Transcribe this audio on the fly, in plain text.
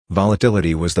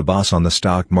Volatility was the boss on the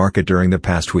stock market during the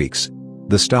past weeks.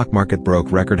 The stock market broke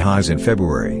record highs in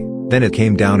February, then it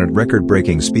came down at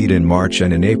record-breaking speed in March,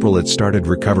 and in April it started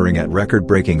recovering at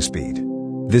record-breaking speed.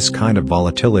 This kind of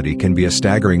volatility can be a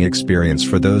staggering experience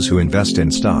for those who invest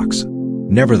in stocks.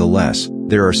 Nevertheless,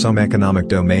 there are some economic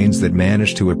domains that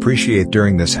managed to appreciate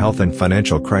during this health and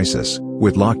financial crisis,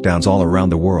 with lockdowns all around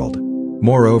the world.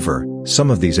 Moreover,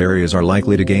 some of these areas are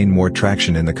likely to gain more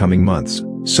traction in the coming months,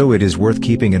 so it is worth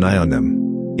keeping an eye on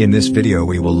them. In this video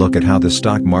we will look at how the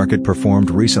stock market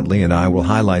performed recently, and I will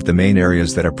highlight the main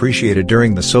areas that appreciated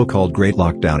during the so-called Great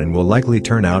Lockdown and will likely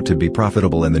turn out to be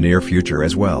profitable in the near future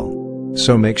as well.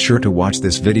 So make sure to watch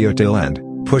this video till end,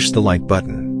 push the like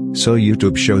button, so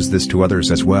YouTube shows this to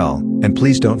others as well, and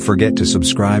please don't forget to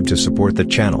subscribe to support the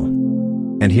channel.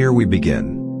 And here we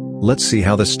begin. Let's see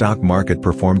how the stock market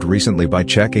performed recently by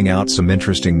checking out some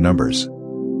interesting numbers.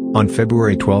 On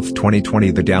February 12,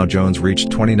 2020, the Dow Jones reached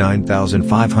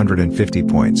 29,550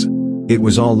 points. It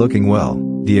was all looking well,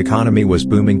 the economy was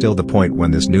booming till the point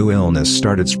when this new illness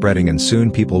started spreading and soon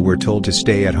people were told to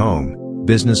stay at home.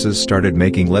 Businesses started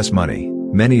making less money,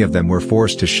 many of them were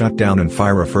forced to shut down and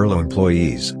fire or furlough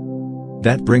employees.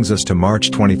 That brings us to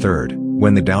March 23,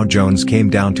 when the Dow Jones came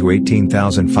down to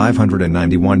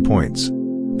 18,591 points.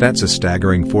 That's a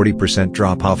staggering 40%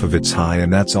 drop off of its high,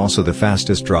 and that's also the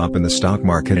fastest drop in the stock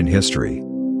market in history.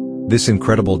 This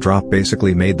incredible drop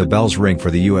basically made the bells ring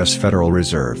for the US Federal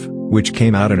Reserve, which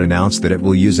came out and announced that it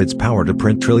will use its power to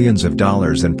print trillions of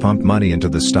dollars and pump money into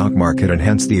the stock market and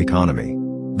hence the economy.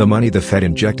 The money the Fed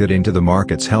injected into the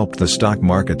markets helped the stock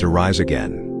market to rise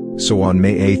again. So on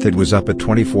May 8 it was up at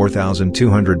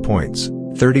 24,200 points,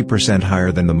 30%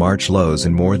 higher than the March lows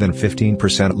and more than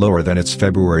 15% lower than its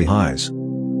February highs.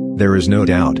 There is no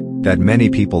doubt that many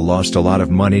people lost a lot of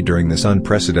money during this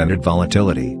unprecedented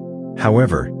volatility.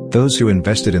 However, those who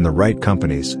invested in the right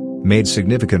companies made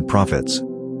significant profits.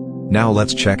 Now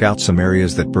let's check out some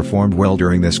areas that performed well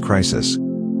during this crisis.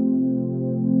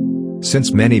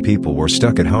 Since many people were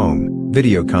stuck at home,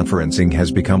 video conferencing has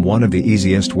become one of the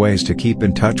easiest ways to keep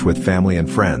in touch with family and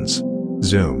friends.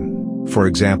 Zoom, for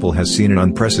example, has seen an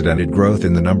unprecedented growth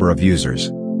in the number of users.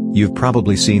 You've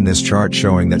probably seen this chart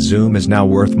showing that Zoom is now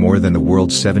worth more than the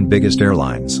world's 7 biggest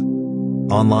airlines.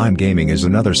 Online gaming is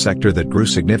another sector that grew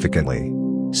significantly.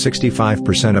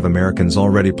 65% of Americans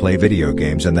already play video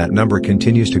games, and that number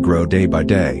continues to grow day by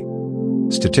day.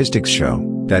 Statistics show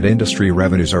that industry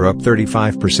revenues are up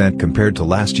 35% compared to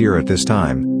last year at this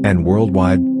time, and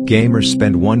worldwide, gamers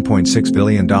spend $1.6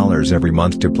 billion every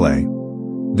month to play.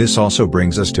 This also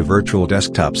brings us to virtual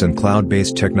desktops and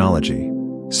cloud-based technology.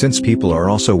 Since people are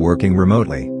also working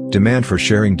remotely, demand for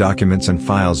sharing documents and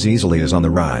files easily is on the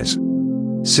rise.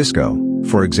 Cisco,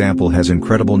 for example, has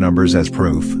incredible numbers as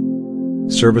proof.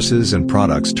 Services and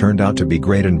products turned out to be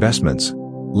great investments.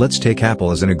 Let's take Apple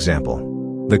as an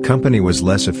example. The company was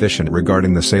less efficient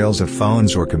regarding the sales of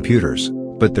phones or computers,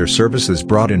 but their services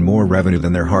brought in more revenue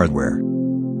than their hardware.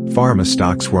 Pharma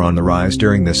stocks were on the rise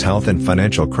during this health and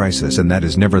financial crisis, and that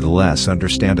is nevertheless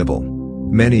understandable.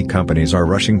 Many companies are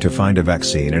rushing to find a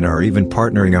vaccine and are even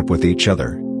partnering up with each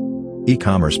other.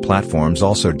 E-commerce platforms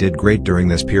also did great during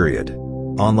this period.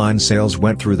 Online sales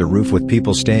went through the roof with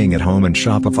people staying at home, and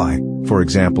Shopify, for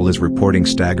example, is reporting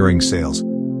staggering sales.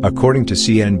 According to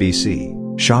CNBC,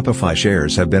 Shopify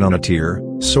shares have been on a tear,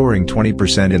 soaring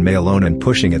 20% in May alone and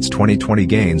pushing its 2020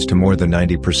 gains to more than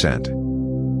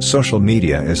 90%. Social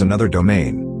media is another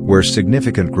domain where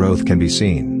significant growth can be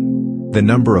seen. The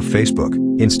number of Facebook,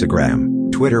 Instagram,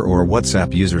 Twitter or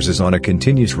WhatsApp users is on a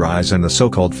continuous rise, and the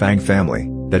so-called FANG family,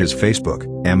 that is Facebook,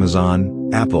 Amazon,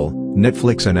 Apple,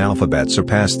 Netflix and Alphabet,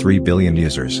 surpassed 3 billion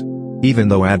users. Even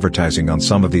though advertising on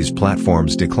some of these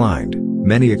platforms declined,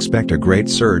 many expect a great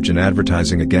surge in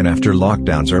advertising again after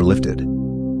lockdowns are lifted.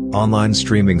 Online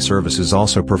streaming services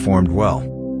also performed well.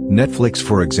 Netflix,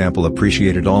 for example,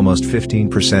 appreciated almost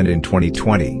 15% in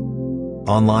 2020.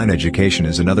 Online education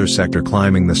is another sector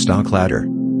climbing the stock ladder.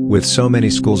 With so many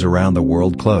schools around the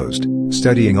world closed,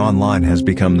 studying online has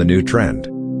become the new trend.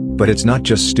 But it's not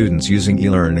just students using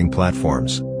e-learning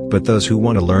platforms, but those who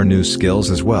want to learn new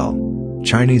skills as well.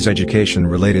 Chinese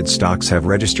education-related stocks have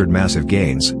registered massive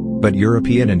gains, but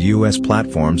European and US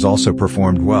platforms also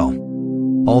performed well.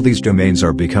 All these domains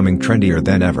are becoming trendier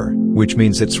than ever, which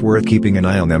means it's worth keeping an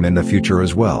eye on them in the future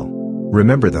as well.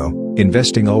 Remember though,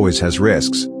 investing always has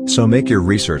risks, so make your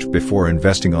research before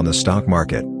investing on the stock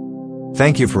market.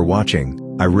 Thank you for watching,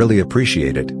 I really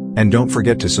appreciate it, and don't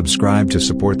forget to subscribe to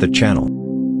support the channel.